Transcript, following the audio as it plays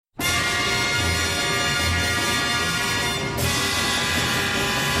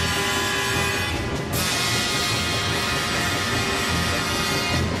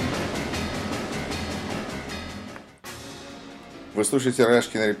Вы слушаете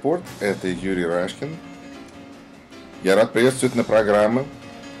Рашкин Репорт, это Юрий Рашкин. Я рад приветствовать на программе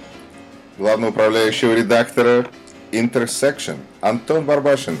главного управляющего редактора Intersection Антон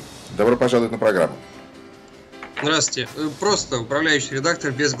Барбашин. Добро пожаловать на программу. Здравствуйте. Просто управляющий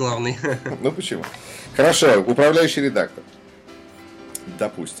редактор без главный. Ну почему? Хорошо, управляющий редактор.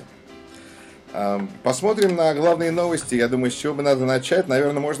 Допустим. Посмотрим на главные новости. Я думаю, с чего бы надо начать.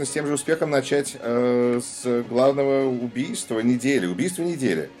 Наверное, можно с тем же успехом начать с главного убийства недели. Убийство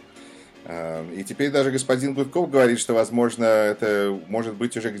недели. И теперь даже господин Гудков говорит, что, возможно, это может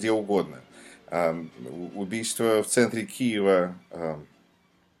быть уже где угодно. Убийство в центре Киева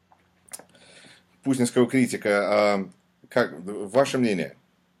путинского критика. Как, ваше мнение?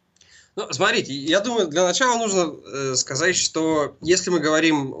 Ну, смотрите, я думаю, для начала нужно сказать, что если мы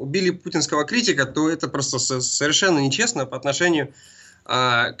говорим «убили путинского критика», то это просто совершенно нечестно по отношению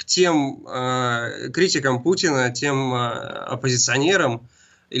к тем критикам Путина, тем оппозиционерам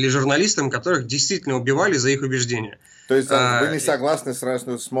или журналистам, которых действительно убивали за их убеждения. То есть вы не согласны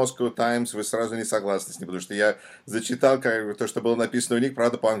сразу с Moscow Times, вы сразу не согласны с ним, потому что я зачитал то, что было написано у них,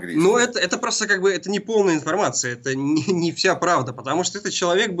 правда, по-английски. Ну, это просто как бы это не полная информация, это не вся правда, потому что этот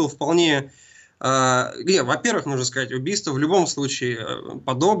человек был вполне... Во-первых, нужно сказать, убийство в любом случае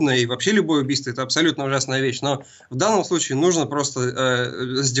подобное, и вообще любое убийство – это абсолютно ужасная вещь, но в данном случае нужно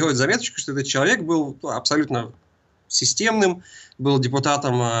просто сделать заметочку, что этот человек был абсолютно системным, был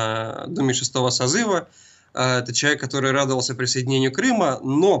депутатом Думы 6-го созыва. Это человек, который радовался присоединению Крыма,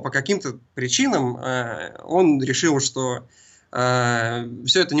 но по каким-то причинам он решил, что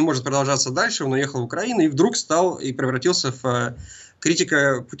все это не может продолжаться дальше, он уехал в Украину и вдруг стал и превратился в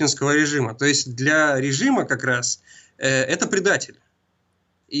критика путинского режима. То есть для режима как раз это предатель.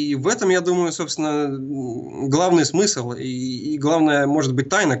 И в этом, я думаю, собственно, главный смысл и главная, может быть,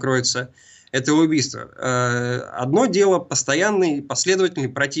 тайна кроется этого убийства. Одно дело постоянный последовательный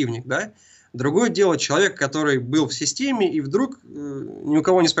противник, да? Другое дело человек, который был в системе и вдруг, ни у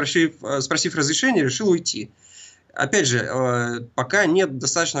кого не спросив разрешения, решил уйти. Опять же, пока нет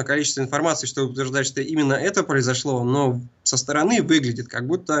достаточного количества информации, чтобы утверждать, что именно это произошло, но со стороны выглядит, как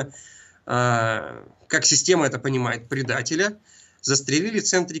будто, как система это понимает, предателя застрелили в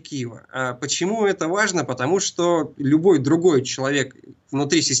центре Киева. А почему это важно? Потому что любой другой человек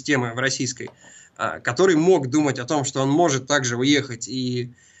внутри системы в российской, который мог думать о том, что он может также уехать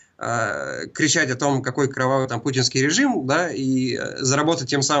и кричать о том, какой кровавый там путинский режим, да, и заработать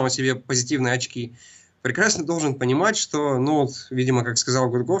тем самым себе позитивные очки, прекрасно должен понимать, что, ну, вот, видимо, как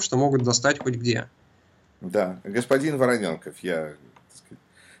сказал Гудков, что могут достать хоть где. Да, господин Вороненков, я, так сказать,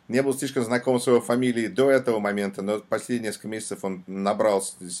 не был слишком знаком с его фамилией до этого момента, но последние несколько месяцев он набрал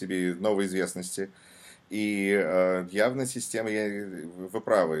себе новой известности. И явно система, вы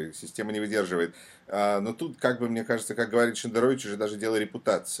правы, система не выдерживает. Но тут, как бы, мне кажется, как говорит Шендерович, уже даже дело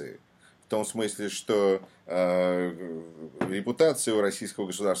репутации. В том смысле, что репутация у российского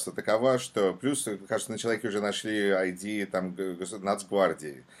государства такова, что плюс, кажется, на человеке уже нашли ID там,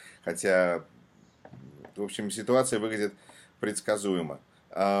 Нацгвардии. Хотя, в общем, ситуация выглядит предсказуемо.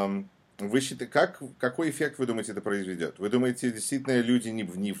 Вы считаете, какой эффект, вы думаете, это произведет? Вы думаете, действительно люди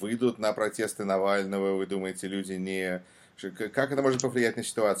не выйдут на протесты Навального? Вы думаете, люди не... Как это может повлиять на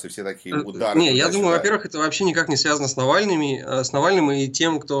ситуацию? Все такие удары? Не, я думаю, во-первых, это вообще никак не связано с Навальным и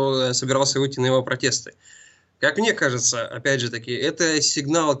тем, кто собирался выйти на его протесты. Как мне кажется, опять же таки, это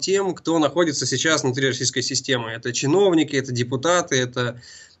сигнал тем, кто находится сейчас внутри российской системы. Это чиновники, это депутаты, это...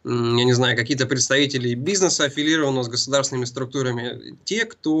 я не знаю, какие-то представители бизнеса, аффилированного с государственными структурами, те,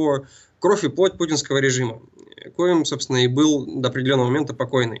 кто кровь и плоть путинского режима, коим, собственно, и был до определенного момента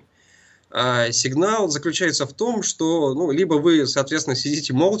покойный. А сигнал заключается в том, что, ну, либо вы, соответственно,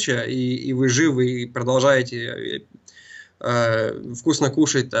 сидите молча, и вы живы, и продолжаете вкусно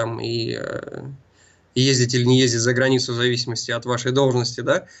кушать там, и ездить или не ездить за границу в зависимости от вашей должности,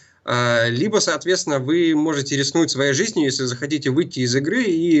 да, либо, соответственно, вы можете рискнуть своей жизнью, если захотите выйти из игры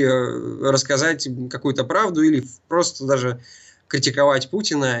и рассказать какую-то правду или просто даже критиковать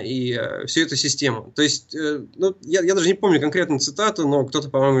Путина и всю эту систему. То есть, ну, я даже не помню конкретную цитату, но кто-то,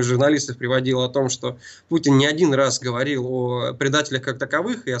 по-моему, из журналистов приводил о том, что Путин не один раз говорил о предателях как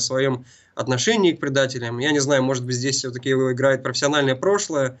таковых и о своем отношении к предателям. Я не знаю, может быть, здесь все-таки его играет профессиональное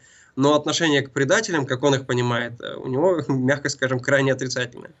прошлое, но отношение к предателям, как он их понимает, у него, мягко скажем, крайне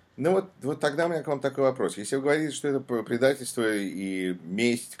отрицательное. Ну вот тогда у меня к вам такой вопрос. Если вы говорите, что это предательство и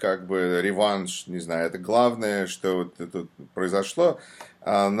месть, как бы реванш, не знаю, это главное, что вот это произошло,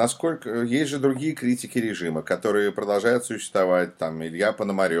 насколько есть же другие критики режима, которые продолжают существовать, там Илья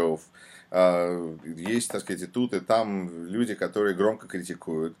Пономарев, есть, так сказать, и тут, и там люди, которые громко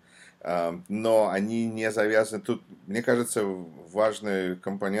критикуют. но они не завязаны. Тут, мне кажется, важный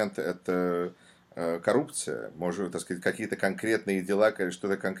компонент – это коррупция, может, так сказать, какие-то конкретные дела,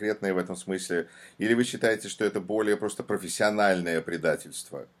 что-то конкретное в этом смысле. Или вы считаете, что это более просто профессиональное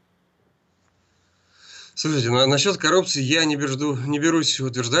предательство? Слушайте, насчет коррупции я не берусь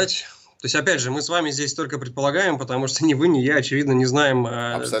утверждать. То есть, опять же, мы с вами здесь только предполагаем, потому что ни вы, ни я, очевидно, не знаем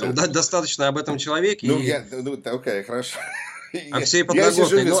достаточно об этом человеке. Окей, хорошо. О всей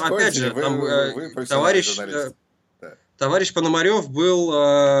подноготной. Но, опять же, товарищ Пономарев был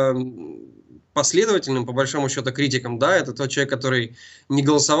последовательным, по большому счету, критиком. Да, это тот человек, который не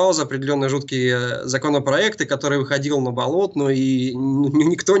голосовал за определенные жуткие законопроекты, который выходил на Болотную, и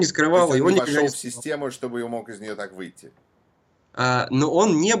никто не скрывал. Он не вошел в систему, чтобы он мог из нее так выйти. Но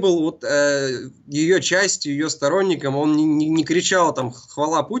он не был ее частью, ее сторонником, он не кричал там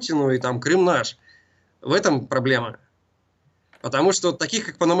 «хвала Путину» и там «Крым наш». В этом проблема. Потому что таких,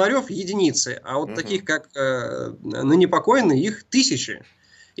 как Пономарев, единицы, а вот таких, как ныне покойный, их тысячи.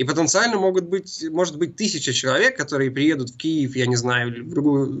 И потенциально может быть 1000 человек, которые приедут в Киев, я не знаю,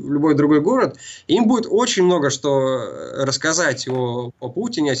 в любой другой город, и им будет очень много что рассказать о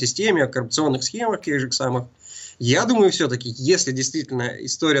Путине, о системе, о коррупционных схемах тех же самых. Я думаю, все-таки, если действительно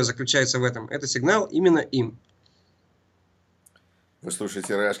история заключается в этом, это сигнал именно им. Вы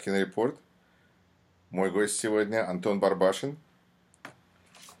слушаете Рашкин Репорт. Мой гость сегодня Антон Барбашин,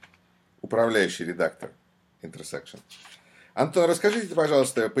 управляющий редактор Intersection. Антон, расскажите,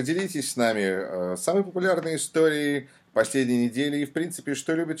 пожалуйста, поделитесь с нами самой популярной историей последней недели и, в принципе,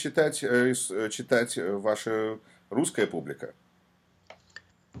 что любит читать ваша русская публика?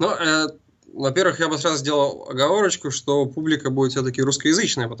 Во-первых, я бы сразу сделал оговорочку, что публика будет все-таки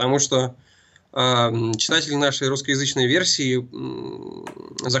русскоязычная, потому что читатели нашей русскоязычной версии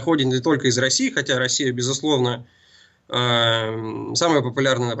заходят не только из России, хотя Россия, безусловно, самое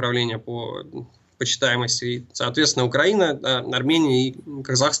популярное направление по читаемости. И, соответственно, Украина, Армения и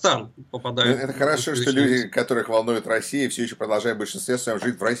Казахстан попадают. Это хорошо, что люди, которых волнует Россия, все еще продолжают в большинстве своем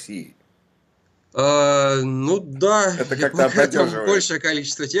жить в России. Да, это как-то обнадеживает. Большее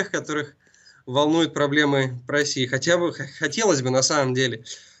количество тех, которых волнуют проблемы России. Хотелось бы на самом деле.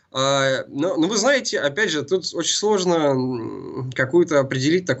 Но вы знаете, опять же, тут очень сложно какую-то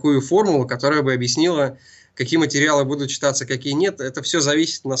определить такую формулу, которая бы объяснила, какие материалы будут читаться, какие нет. Это все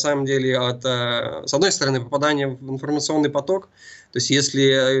зависит на самом деле от, с одной стороны, попадания в информационный поток. То есть,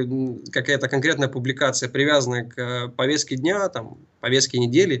 если какая-то конкретная публикация привязана к повестке дня, там, повестке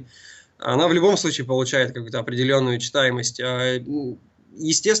недели, она в любом случае получает какую-то определенную читаемость.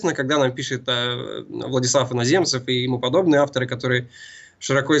 Естественно, когда нам пишет Владислав Иноземцев и ему подобные авторы, которые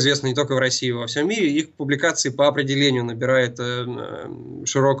широко известны не только в России, но и во всем мире, их публикации по определению набирают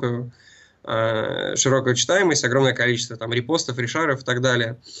широкую читаемость, огромное количество там репостов, решаров и так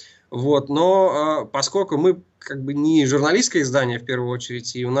далее. Вот. Но поскольку мы как бы не журналистское издание в первую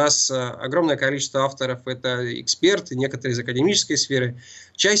очередь, и у нас огромное количество авторов это эксперты, некоторые из академической сферы,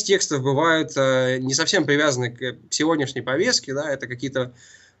 часть текстов бывают не совсем привязаны к сегодняшней повестке, да, это какие-то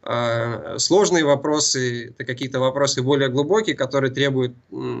сложные вопросы, это какие-то вопросы более глубокие, которые требуют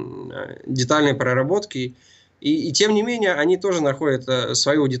детальной проработки. И тем не менее, они тоже находят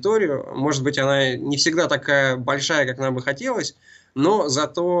свою аудиторию. Может быть, она не всегда такая большая, как нам бы хотелось, но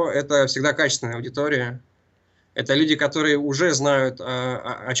зато это всегда качественная аудитория. Это люди, которые уже знают,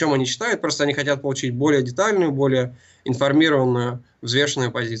 о чем они читают, просто они хотят получить более детальную, более информированную,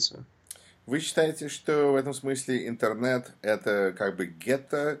 взвешенную позицию. Вы считаете, что в этом смысле интернет – это как бы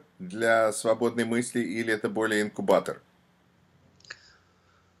гетто для свободной мысли или это более инкубатор?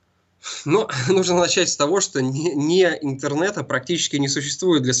 Нужно начать с того, что не интернета практически не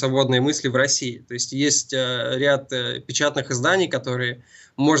существует для свободной мысли в России. То есть есть ряд печатных изданий, которые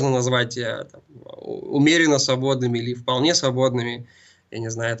можно назвать умеренно свободными или вполне свободными, я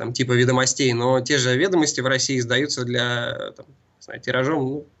не знаю, там типа «Ведомостей», но те же «Ведомости» в России издаются для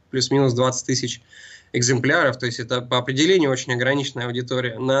тиражом плюс-минус 20 тысяч экземпляров, то есть это по определению очень ограниченная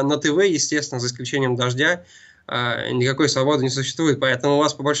аудитория. На ТВ, естественно, за исключением «Дождя», никакой свободы не существует, поэтому у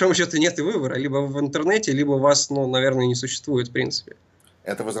вас по большому счету нет и выбора, либо в интернете, либо у вас, наверное, не существует в принципе.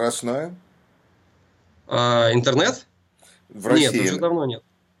 Это возрастное? Интернет? В России? Нет, уже давно нет.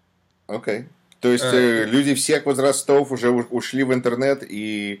 Окей. То есть люди всех возрастов уже ушли в интернет,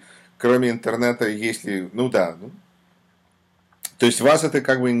 и кроме интернета, если... То есть вас это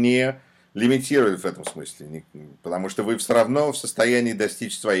как бы не лимитирует в этом смысле, потому что вы все равно в состоянии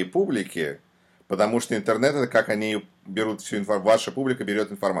достичь своей публики, потому что интернет это как они берут всю информацию, ваша публика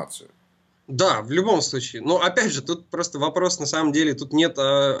берет информацию. Да, в любом случае. Но опять же, тут просто вопрос, на самом деле, тут нет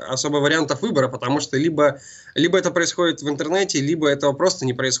особо вариантов выбора, потому что либо это происходит в интернете, либо этого просто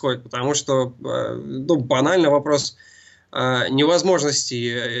не происходит, потому что, банально вопрос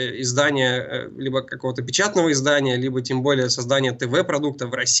невозможности издания, либо какого-то печатного издания, либо тем более создания ТВ-продукта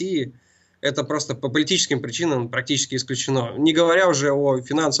в России, это просто по политическим причинам практически исключено. Не говоря уже о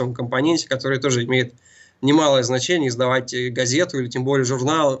финансовом компоненте, который тоже имеет немалое значение. Издавать газету или тем более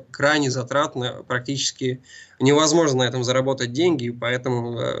журнал крайне затратно, практически невозможно на этом заработать деньги,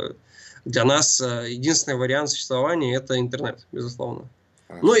 поэтому для нас единственный вариант существования – это интернет, безусловно.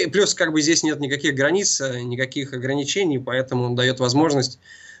 Ну и плюс здесь нет никаких границ, никаких ограничений, поэтому он дает возможность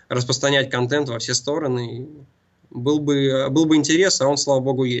распространять контент во все стороны. Был бы интерес, а он, слава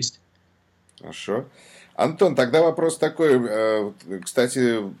богу, есть. Хорошо. Антон, тогда вопрос такой.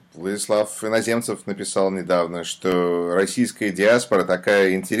 Кстати, Владислав Иноземцев написал недавно, что российская диаспора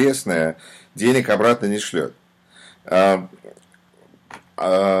такая интересная, денег обратно не шлет.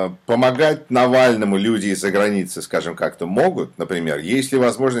 Помогать Навальному люди из-за границы, скажем, как-то могут, например? Есть ли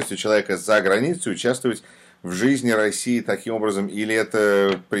возможность у человека за границей участвовать в жизни России таким образом? Или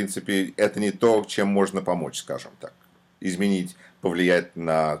это, в принципе, это не то, чем можно помочь, скажем так? Изменить, повлиять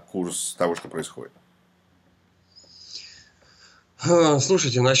на курс того, что происходит?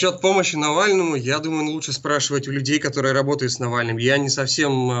 Слушайте, насчет помощи Навальному, я думаю, лучше спрашивать у людей, которые работают с Навальным. Я не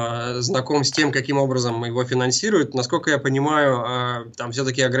совсем знаком с тем, каким образом его финансируют. Насколько я понимаю, там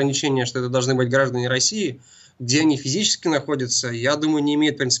все-таки ограничения, что это должны быть граждане России. Где они физически находятся, я думаю, не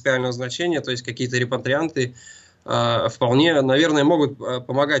имеет принципиального значения. То есть какие-то репатрианты вполне, наверное, могут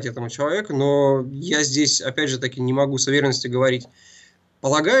помогать этому человеку, но я здесь, опять же таки, не могу с уверенностью говорить.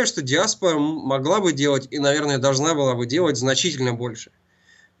 Полагаю, что диаспора могла бы делать и, наверное, должна была бы делать значительно больше.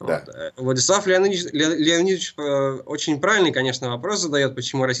 Да. Вот. Владислав Леонидович очень правильный, конечно, вопрос задает,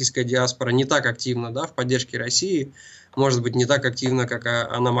 почему российская диаспора не так активна, в поддержке России. Может быть, не так активна, как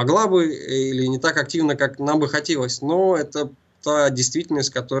она могла бы, или не так активна, как нам бы хотелось. Но это та действительность,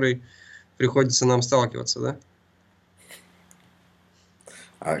 с которой приходится нам сталкиваться, да?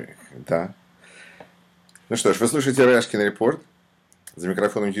 Да. Ну что ж, вы слушаете Рашкин Репорт. За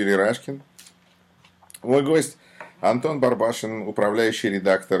микрофоном Юрий Рашкин. Мой гость Антон Барбашин, управляющий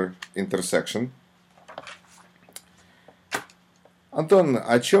редактор Intersection. Антон,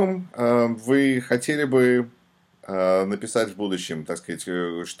 о чем вы хотели бы написать в будущем, так сказать,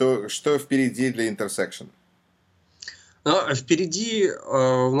 что впереди для Intersection? Впереди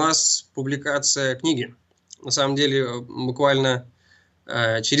у нас публикация книги. На самом деле, буквально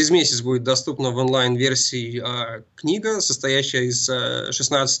через месяц будет доступна в онлайн-версии книга, состоящая из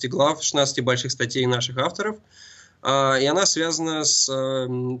 16 глав, 16 больших статей наших авторов. И она связана с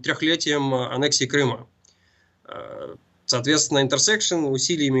трехлетием аннексии Крыма. Соответственно, Intersection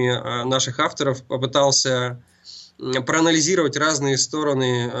усилиями наших авторов попытался проанализировать разные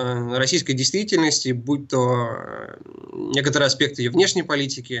стороны российской действительности, будь то некоторые аспекты ее внешней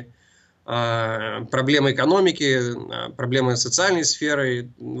политики, проблемы экономики, проблемы социальной сферы,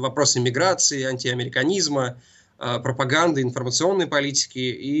 вопросы миграции, антиамериканизма, пропаганды, информационной политики.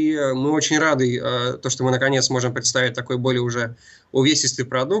 И мы очень рады, то, что мы наконец можем представить такой более уже увесистый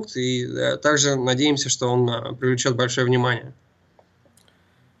продукт. И также надеемся, что он привлечет большое внимание.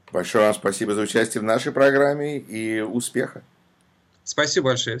 Большое вам спасибо за участие в нашей программе и успеха. Спасибо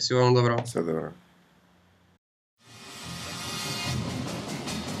большое. Всего вам доброго. Всего доброго.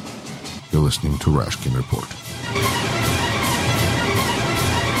 You're listening to Rashkin Report.